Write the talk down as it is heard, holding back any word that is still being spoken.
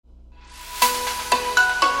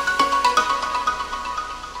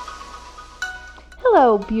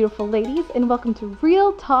Hello, beautiful ladies, and welcome to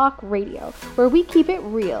Real Talk Radio, where we keep it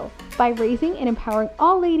real by raising and empowering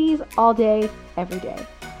all ladies all day, every day.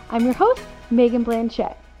 I'm your host, Megan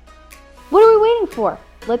Blanchett. What are we waiting for?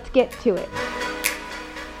 Let's get to it.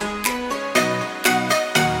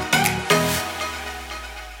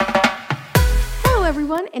 Hello,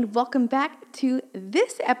 everyone, and welcome back to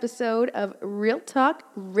this episode of Real Talk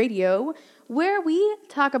Radio, where we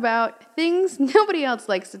talk about things nobody else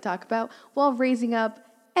likes to talk about while raising up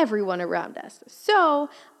everyone around us. So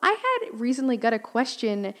I had recently got a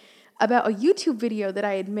question about a YouTube video that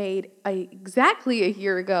I had made exactly a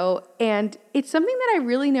year ago, and it's something that I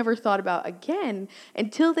really never thought about again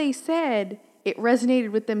until they said it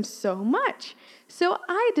resonated with them so much. So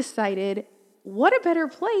I decided, what a better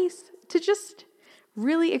place to just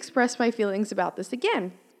really express my feelings about this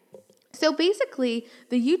again. So basically,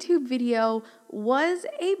 the YouTube video was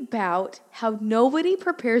about how nobody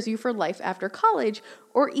prepares you for life after college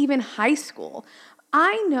or even high school.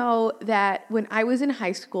 I know that when I was in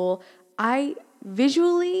high school, I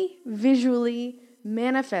visually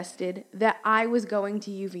manifested that I was going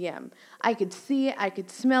to UVM. I could see it, I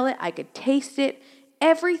could smell it, I could taste it.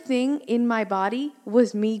 Everything in my body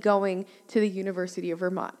was me going to the University of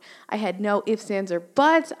Vermont. I had no ifs, ands, or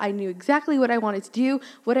buts. I knew exactly what I wanted to do,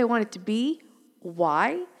 what I wanted to be.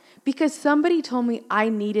 Why? Because somebody told me I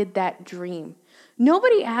needed that dream.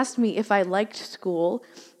 Nobody asked me if I liked school.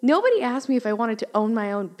 Nobody asked me if I wanted to own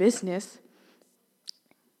my own business.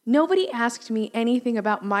 Nobody asked me anything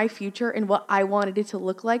about my future and what I wanted it to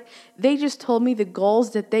look like. They just told me the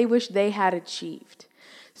goals that they wish they had achieved.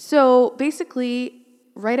 So basically,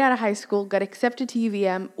 right out of high school, got accepted to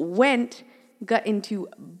UVM, got into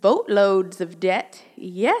boatloads of debt.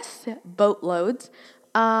 Yes, boatloads.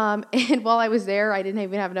 And while I was there, I didn't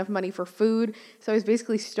even have enough money for food. So I was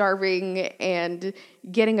basically starving and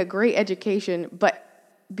getting a great education, but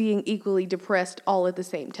being equally depressed all at the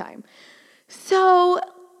same time. So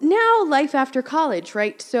now life after college,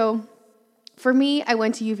 right? So for me, I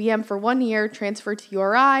went to UVM for 1 year, transferred to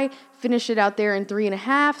URI, finished it out there in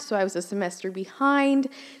 3.5, so I was a semester behind.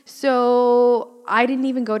 So I didn't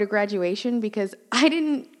even go to graduation because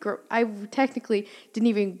I technically didn't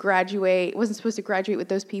even graduate, wasn't supposed to graduate with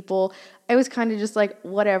those people. I was kind of just like,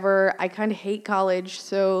 whatever, I kind of hate college,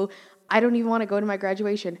 so I don't even want to go to my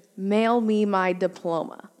graduation. Mail me my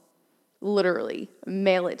diploma. Literally,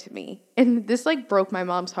 mail it to me. And this broke my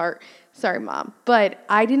mom's heart. Sorry, Mom. But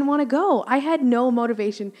I didn't want to go. I had no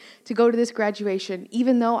motivation to go to this graduation,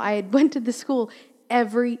 even though I had went to the school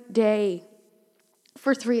every day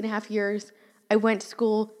for 3.5 years. I went to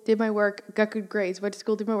school, did my work, got good grades, went to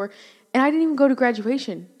school, did my work, and I didn't even go to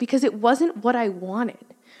graduation because it wasn't what I wanted,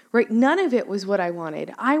 right? None of it was what I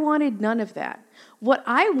wanted. I wanted none of that. What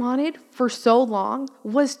I wanted for so long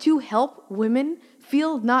was to help women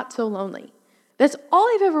feel not so lonely. That's all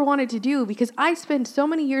I've ever wanted to do because I spent so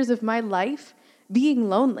many years of my life being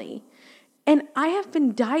lonely. And I have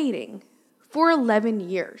been dieting for 11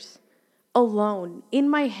 years, alone, in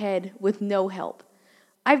my head, with no help.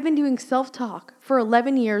 I've been doing self-talk for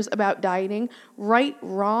 11 years about dieting, right,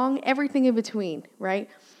 wrong, everything in between, right?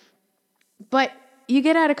 But you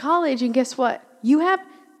get out of college and guess what? You have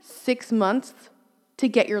 6 months to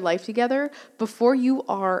get your life together before you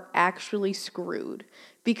are actually screwed.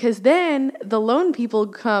 Because then the lone people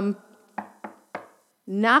come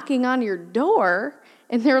knocking on your door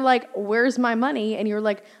and they're like, where's my money? And you're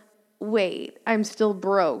like, wait, I'm still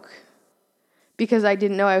broke because I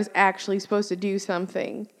didn't know I was actually supposed to do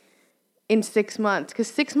something in 6 months. Because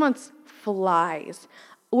 6 months flies.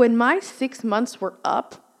 When my 6 months were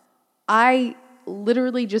up, I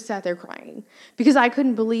literally just sat there crying because I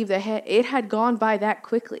couldn't believe that it had gone by that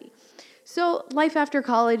quickly. So life after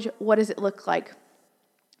college, what does it look like?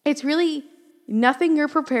 It's really nothing you're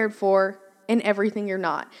prepared for and everything you're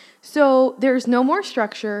not. So there's no more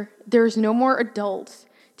structure. There's no more adults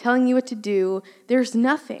telling you what to do. There's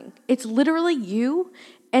nothing. It's literally you,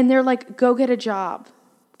 and they're like, go get a job.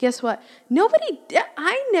 Guess what?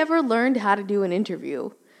 I never learned how to do an interview.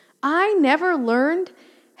 I never learned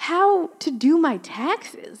how to do my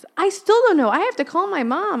taxes. I still don't know. I have to call my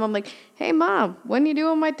mom. I'm like, hey, Mom, when you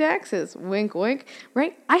doing my taxes? Wink, wink,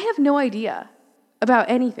 right? I have no idea about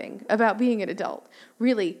anything about being an adult,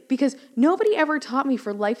 really, because nobody ever taught me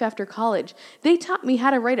for life after college. They taught me how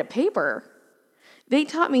to write a paper. They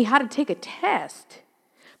taught me how to take a test.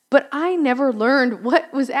 But I never learned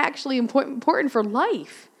what was actually important for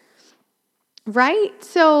life, right?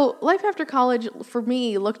 So life after college for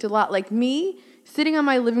me looked a lot like me sitting on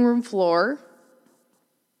my living room floor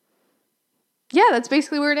Yeah, that's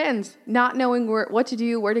basically where it ends. Not knowing what to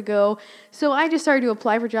do, where to go. So I just started to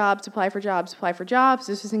apply for jobs.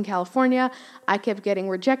 This was in California. I kept getting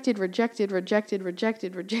rejected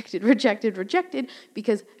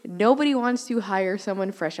because nobody wants to hire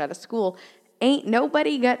someone fresh out of school. Ain't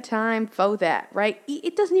nobody got time for that, right?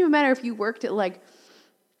 It doesn't even matter if you worked at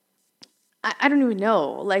I don't even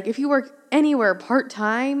know. Like if you work anywhere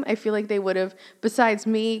part-time, I feel like they would have, besides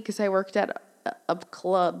me, because I worked at a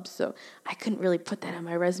club, so I couldn't really put that on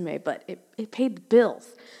my resume, but it paid the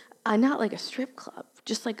bills. Not like a strip club,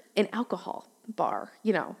 just like an alcohol bar,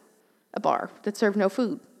 a bar that served no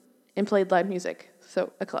food and played live music,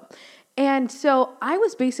 so a club. And so I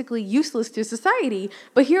was basically useless to society,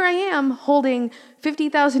 but here I am holding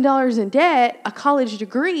 $50,000 in debt, a college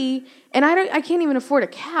degree, and I can't even afford a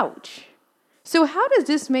couch. So how does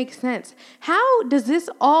this make sense? How does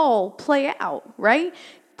this all play out, right?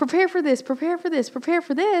 Prepare for this,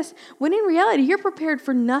 when in reality, you're prepared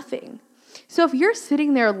for nothing. So if you're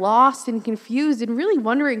sitting there lost and confused and really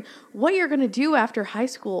wondering what you're going to do after high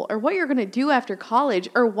school or what you're going to do after college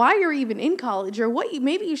or why you're even in college or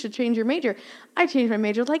maybe you should change your major. I changed my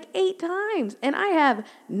major like 8 times and I have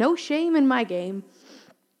no shame in my game.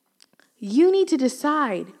 You need to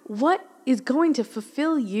decide what is going to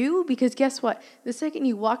fulfill you, because guess what? The second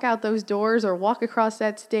you walk out those doors or walk across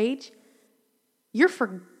that stage,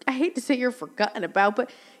 I hate to say you're forgotten about,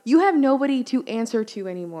 but you have nobody to answer to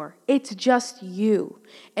anymore. It's just you.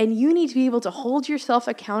 And you need to be able to hold yourself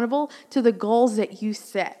accountable to the goals that you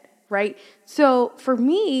set, right? So for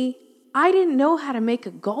me, I didn't know how to make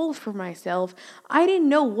a goal for myself. I didn't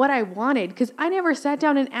know what I wanted because I never sat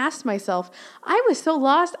down and asked myself. I was so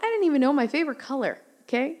lost, I didn't even know my favorite color,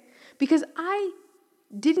 okay? Because I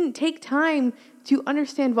didn't take time to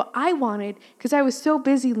understand what I wanted because I was so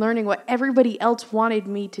busy learning what everybody else wanted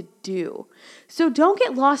me to do. So don't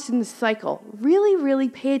get lost in the cycle. Really, really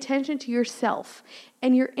pay attention to yourself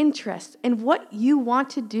and your interests and what you want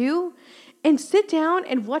to do, and sit down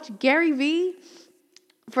and watch Gary Vee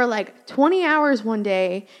for like 20 hours one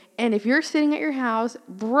day. And if you're sitting at your house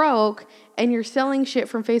broke and you're selling shit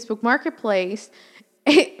from Facebook Marketplace,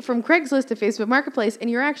 from Craigslist to Facebook Marketplace, and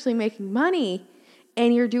you're actually making money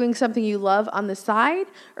and you're doing something you love on the side,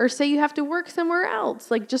 or say you have to work somewhere else,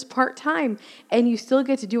 like just part-time, and you still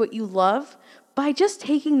get to do what you love, by just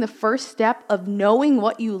taking the first step of knowing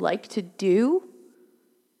what you like to do,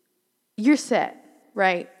 you're set,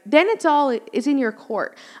 right? Then it's in your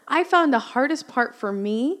court. I found the hardest part for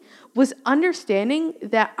me was understanding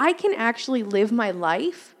that I can actually live my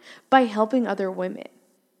life by helping other women.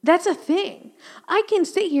 That's a thing. I can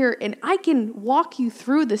sit here and I can walk you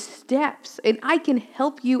through the steps and I can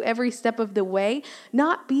help you every step of the way,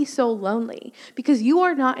 not be so lonely, because you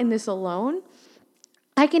are not in this alone.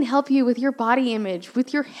 I can help you with your body image,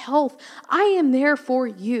 with your health. I am there for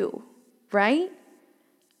you, right?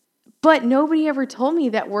 But nobody ever told me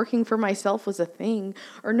that working for myself was a thing,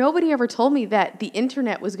 or nobody ever told me that the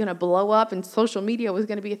internet was going to blow up and social media was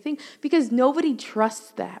going to be a thing, because nobody trusts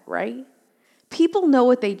that, right? People know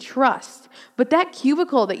what they trust, but that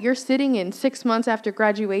cubicle that you're sitting in 6 months after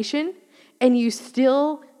graduation and you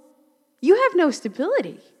have no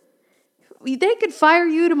stability. They could fire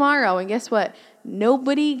you tomorrow, and guess what?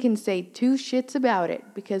 Nobody can say 2 shits about it,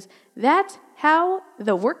 because that's how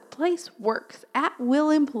the workplace works, at will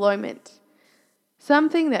employment.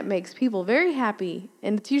 Something that makes people very happy,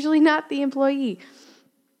 and it's usually not the employee,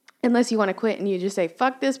 unless you want to quit and you just say,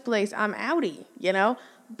 fuck this place, I'm outie,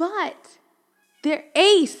 But they're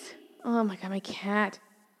ace. Oh my God, my cat.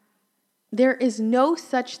 There is no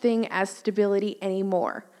such thing as stability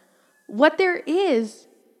anymore. What there is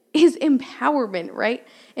empowerment, right?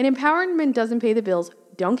 And empowerment doesn't pay the bills.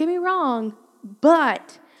 Don't get me wrong,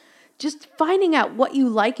 but just finding out what you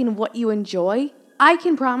like and what you enjoy, I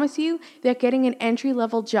can promise you that getting an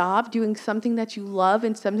entry-level job, doing something that you love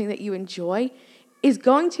and something that you enjoy, is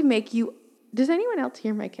going to make you... Does anyone else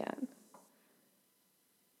hear my cat?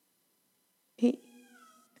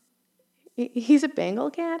 He's a Bengal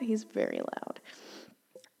cat. He's very loud.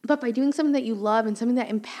 But by doing something that you love and something that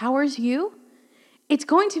empowers you, it's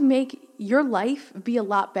going to make your life be a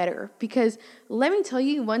lot better. Because let me tell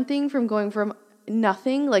you one thing, from going from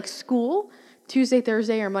nothing, like school, Tuesday,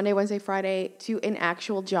 Thursday, or Monday, Wednesday, Friday, to an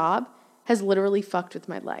actual job, has literally fucked with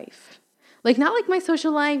my life. Like, not like my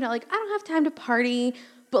social life, not like I don't have time to party,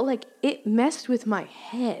 but like it messed with my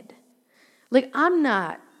head. Like I'm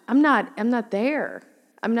not there.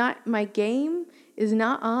 My game is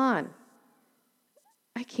not on.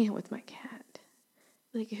 I can't with my cat.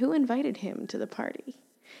 Like, who invited him to the party?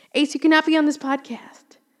 Ace, you cannot be on this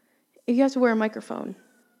podcast. You have to wear a microphone.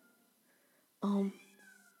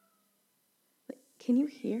 Can you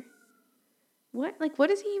hear? What? Like, what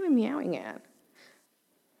is he even meowing at?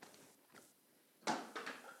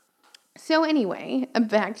 So anyway,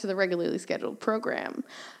 back to the regularly scheduled program.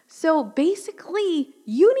 So basically,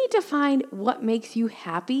 you need to find what makes you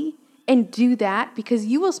happy and do that, because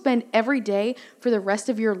you will spend every day for the rest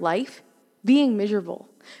of your life being miserable.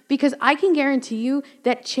 Because I can guarantee you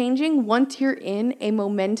that changing once you're in a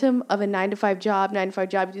momentum of a 9-to-5 job,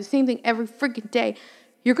 you do the same thing every freaking day,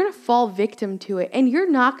 you're going to fall victim to it. And you're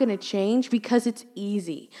not going to change because it's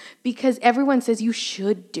easy, because everyone says you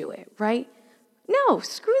should do it, right? No,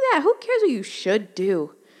 screw that. Who cares what you should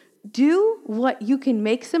do? Do what you can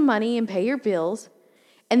make some money and pay your bills,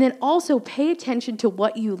 and then also pay attention to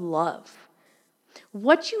what you love.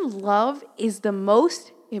 What you love is the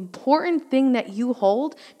most important thing that you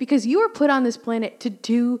hold, because you were put on this planet to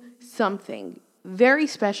do something very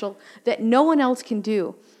special that no one else can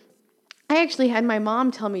do. I actually had my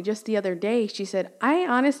mom tell me just the other day, she said, I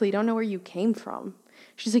honestly don't know where you came from.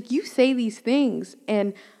 She's like, you say these things,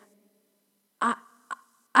 and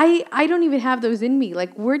I don't even have those in me.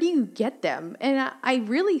 Like, where do you get them? And I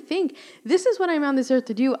really think this is what I'm on this earth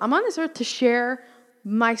to do. I'm on this earth to share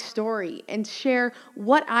my story and share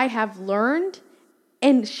what I have learned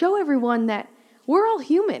and show everyone that we're all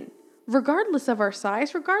human, regardless of our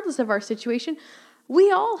size, regardless of our situation. We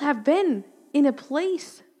all have been in a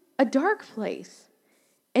place, a dark place,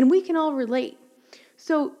 and we can all relate.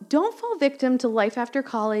 So don't fall victim to life after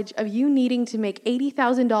college of you needing to make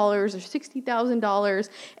 $80,000 or $60,000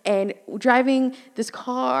 and driving this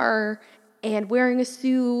car and wearing a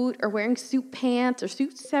suit or wearing suit pants or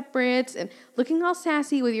suit separates and looking all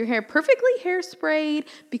sassy with your hair perfectly hairsprayed,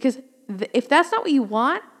 because if that's not what you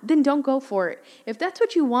want, then don't go for it. If that's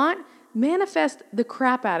what you want, manifest the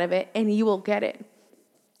crap out of it and you will get it.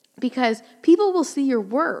 Because people will see your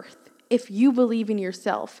worth if you believe in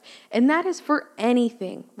yourself. And that is for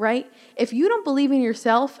anything, right? If you don't believe in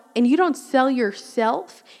yourself and you don't sell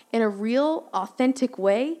yourself in a real, authentic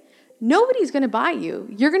way, nobody's going to buy you.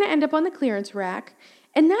 You're going to end up on the clearance rack,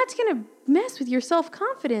 and that's going to mess with your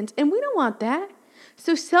self-confidence, and we don't want that.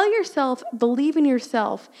 So sell yourself, believe in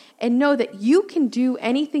yourself, and know that you can do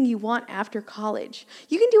anything you want after college.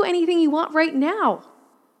 You can do anything you want right now,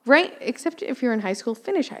 right? Except if you're in high school,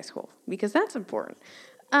 finish high school, because that's important.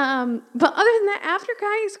 But other than that, after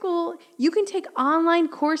high school, you can take online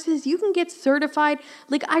courses, you can get certified.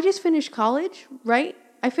 Like, I just finished college, right?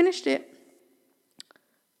 I finished it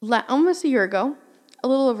almost a year ago, a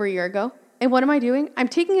little over a year ago. And what am I doing? I'm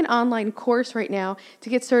taking an online course right now to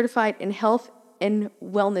get certified in health and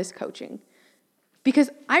wellness coaching. Because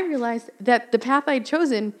I realized that the path I'd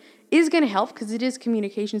chosen is going to help, because it is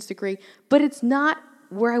communications degree, but it's not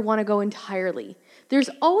where I want to go entirely. There's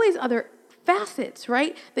always other facets,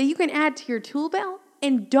 right, that you can add to your tool belt,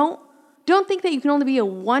 and don't think that you can only be a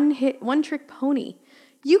one-trick pony.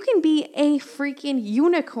 You can be a freaking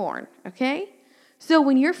unicorn, okay? So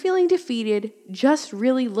when you're feeling defeated, just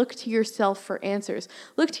really look to yourself for answers.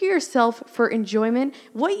 Look to yourself for enjoyment,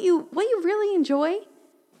 what you really enjoy,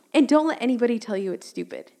 and don't let anybody tell you it's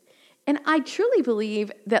stupid. And I truly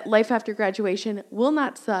believe that life after graduation will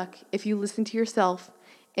not suck if you listen to yourself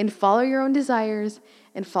and follow your own desires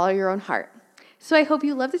and follow your own heart. So I hope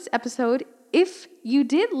you love this episode. If you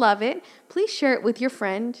did love it, please share it with your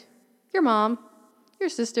friend, your mom, your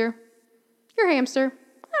sister, your hamster.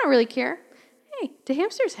 I don't really care. Hey, do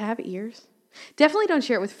hamsters have ears? Definitely don't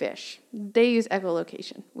share it with fish. They use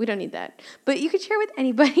echolocation. We don't need that. But you could share it with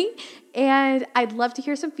anybody, and I'd love to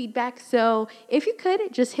hear some feedback. So if you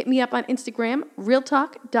could, just hit me up on Instagram,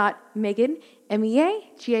 realtalk.megan,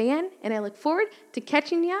 MEAGAN, and I look forward to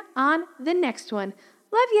catching you on the next one.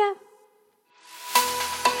 Love ya.